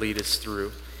I want to lead us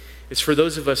through is for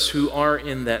those of us who are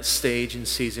in that stage and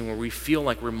season where we feel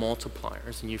like we're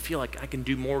multipliers and you feel like, I can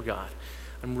do more, God.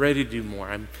 I'm ready to do more.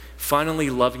 I'm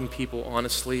finally loving people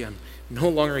honestly. I'm no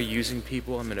longer using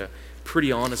people. I'm in a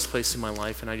pretty honest place in my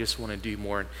life, and I just want to do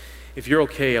more. And if you're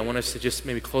okay, I want us to just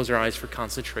maybe close our eyes for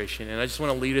concentration. And I just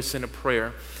want to lead us in a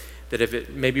prayer that if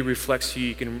it maybe reflects you,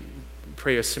 you can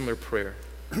pray a similar prayer.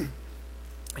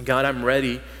 And God, I'm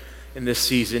ready in this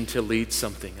season to lead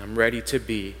something. I'm ready to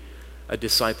be a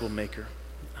disciple maker.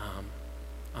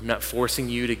 I'm not forcing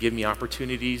you to give me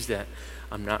opportunities that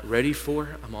I'm not ready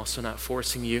for. I'm also not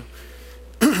forcing you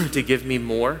to give me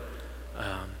more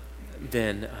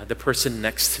than the person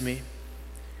next to me.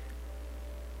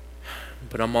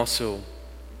 But I'm also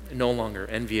no longer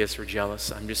envious or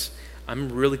jealous.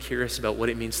 I'm really curious about what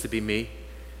it means to be me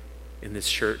in this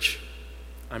church.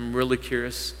 I'm really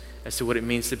curious as to what it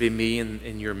means to be me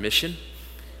in your mission.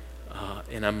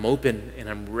 And I'm open and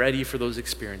I'm ready for those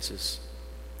experiences.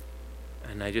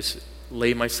 And I just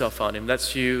lay myself out. And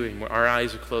that's you, and our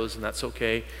eyes are closed, and that's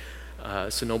okay.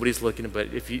 So nobody's looking. But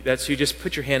if that's you, just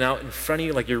put your hand out in front of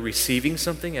you like you're receiving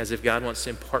something, as if God wants to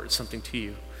impart something to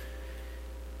you.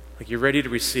 Like you're ready to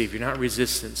receive. You're not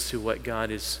resistant to what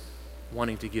God is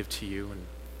wanting to give to you. And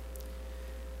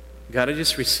God, I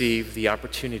just receive the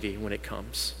opportunity when it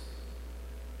comes.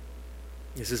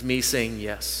 This is me saying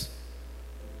yes.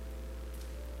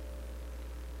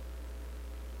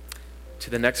 To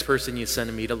the next person you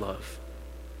send me to love.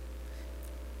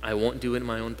 I won't do it in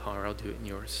my own power. I'll do it in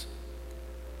yours.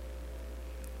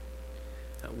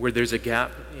 Where there's a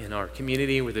gap in our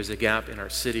community, where there's a gap in our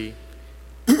city,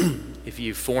 if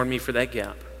you form me for that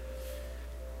gap,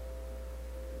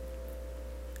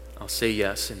 I'll say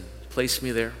yes and place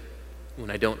me there when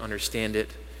I don't understand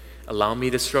it. Allow me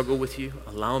to struggle with you.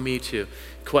 Allow me to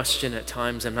question at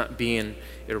times. I'm not being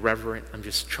irreverent. I'm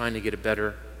just trying to get a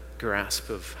better grasp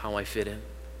of how I fit in.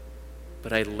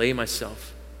 But I lay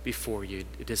myself before you.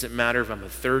 It doesn't matter if I'm a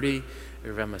 30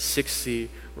 or if I'm a 60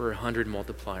 or 100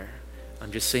 multiplier.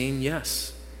 I'm just saying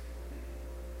yes.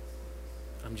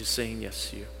 I'm just saying yes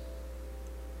to you.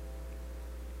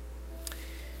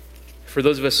 For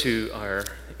those of us who are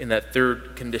in that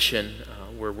third condition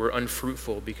where we're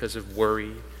unfruitful because of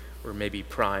worry or maybe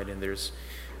pride, and there's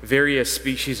various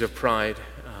species of pride,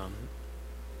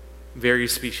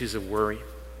 various species of worry.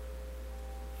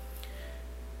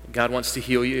 God wants to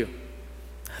heal you.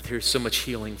 There's so much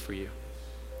healing for you.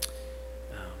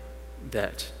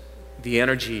 That the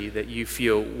energy that you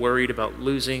feel worried about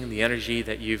losing, the energy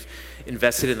that you've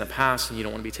invested in the past and you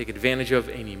don't want to be taken advantage of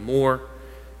anymore,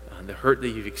 the hurt that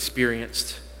you've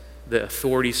experienced, the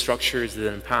authority structures that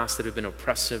in the past that have been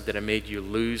oppressive, that have made you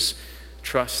lose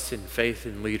trust and faith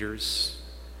in leaders.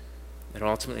 And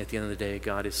ultimately, at the end of the day,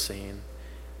 God is saying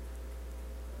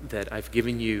that I've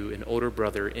given you an older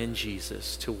brother in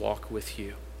Jesus to walk with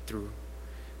you through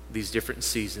these different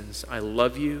seasons. I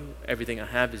love you. Everything I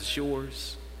have is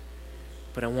yours.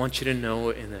 But I want you to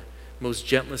know in the most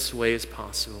gentlest way as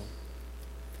possible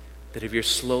that if you're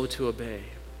slow to obey,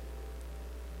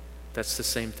 that's the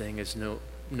same thing as no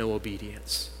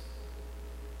obedience.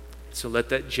 So let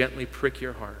that gently prick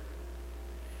your heart.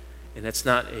 And that's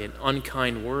not an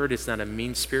unkind word. It's not a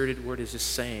mean-spirited word. It's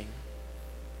just saying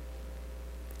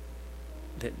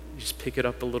that just pick it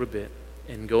up a little bit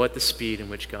and go at the speed in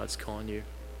which God's calling you.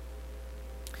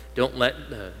 Don't let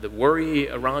the worry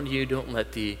around you, don't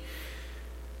let the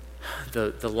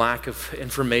the lack of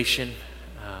information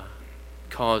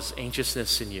cause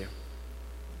anxiousness in you.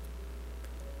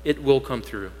 It will come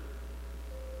through.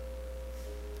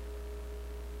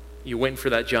 You're waiting for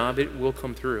that job, it will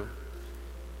come through.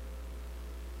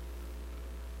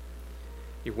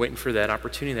 You're waiting for that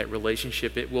opportunity, that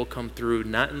relationship, it will come through,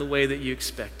 not in the way that you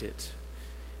expect it,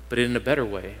 but in a better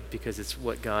way, because it's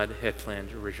what God had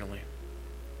planned originally.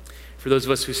 For those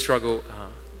of us who struggle,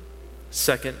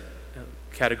 second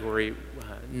category,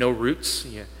 no roots.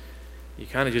 You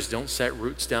kind of just don't set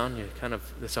roots down.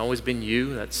 That's always been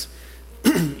you. That's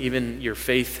even your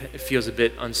faith feels a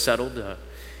bit unsettled.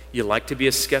 You like to be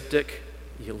a skeptic.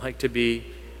 You like to be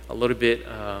a little bit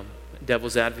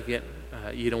devil's advocate.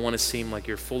 You don't want to seem like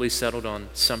you're fully settled on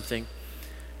something.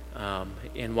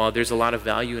 And while there's a lot of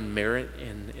value and merit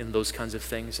in those kinds of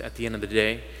things, at the end of the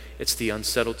day, it's the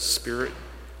unsettled spirit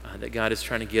that God is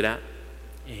trying to get at.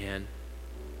 And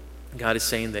God is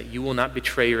saying that you will not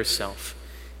betray yourself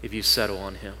if you settle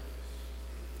on Him.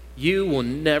 You will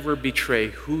never betray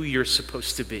who you're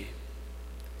supposed to be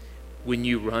when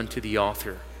you run to the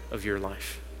author of your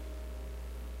life.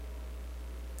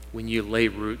 When you lay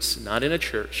roots, not in a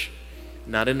church,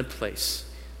 not in a place,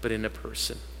 but in a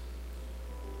person.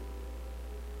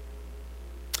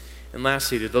 And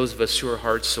lastly, to those of us who are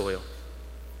hard soil,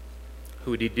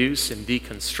 who deduce and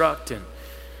deconstruct, and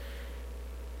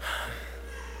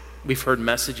we've heard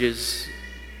messages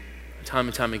time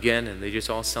and time again, and they just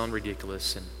all sound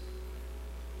ridiculous. And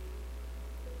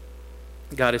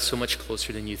God is so much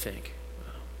closer than you think.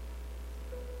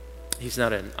 He's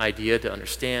not an idea to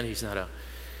understand. He's not a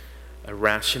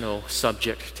rational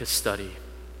subject to study.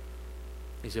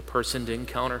 He's a person to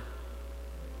encounter.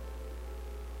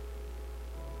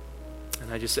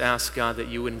 And I just ask, God, that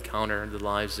you would encounter the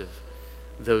lives of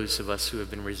those of us who have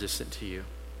been resistant to you.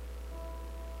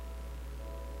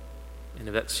 And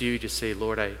if that's you, just say,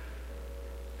 Lord, I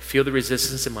feel the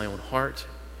resistance in my own heart.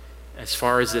 As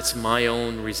far as it's my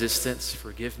own resistance,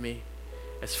 forgive me.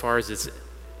 As far as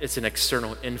it's an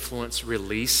external influence,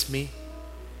 release me.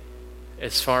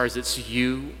 As far as it's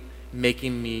you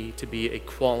making me to be a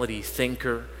quality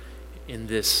thinker in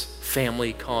this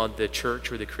family called the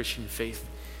church or the Christian faith,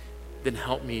 then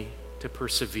help me to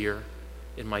persevere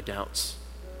in my doubts.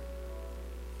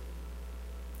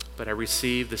 But I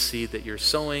receive the seed that you're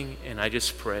sowing, and I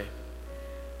just pray,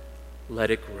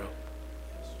 let it grow.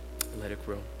 Let it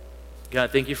grow.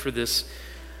 God, thank you for this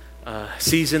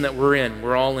season that we're in.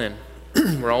 We're all in.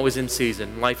 We're always in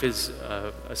season. Life is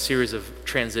a series of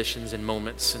transitions and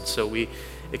moments, and so we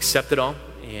accept it all.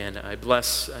 And I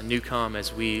bless Newcom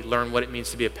as we learn what it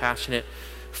means to be a passionate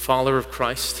follower of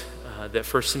Christ. That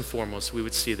first and foremost, we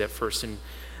would see that first, and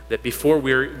that before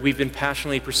we've been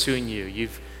passionately pursuing you,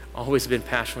 you've always been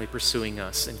passionately pursuing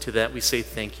us. And to that we say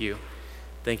thank you.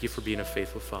 Thank you for being a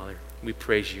faithful Father. We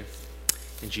praise you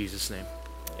in Jesus' name.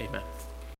 Amen.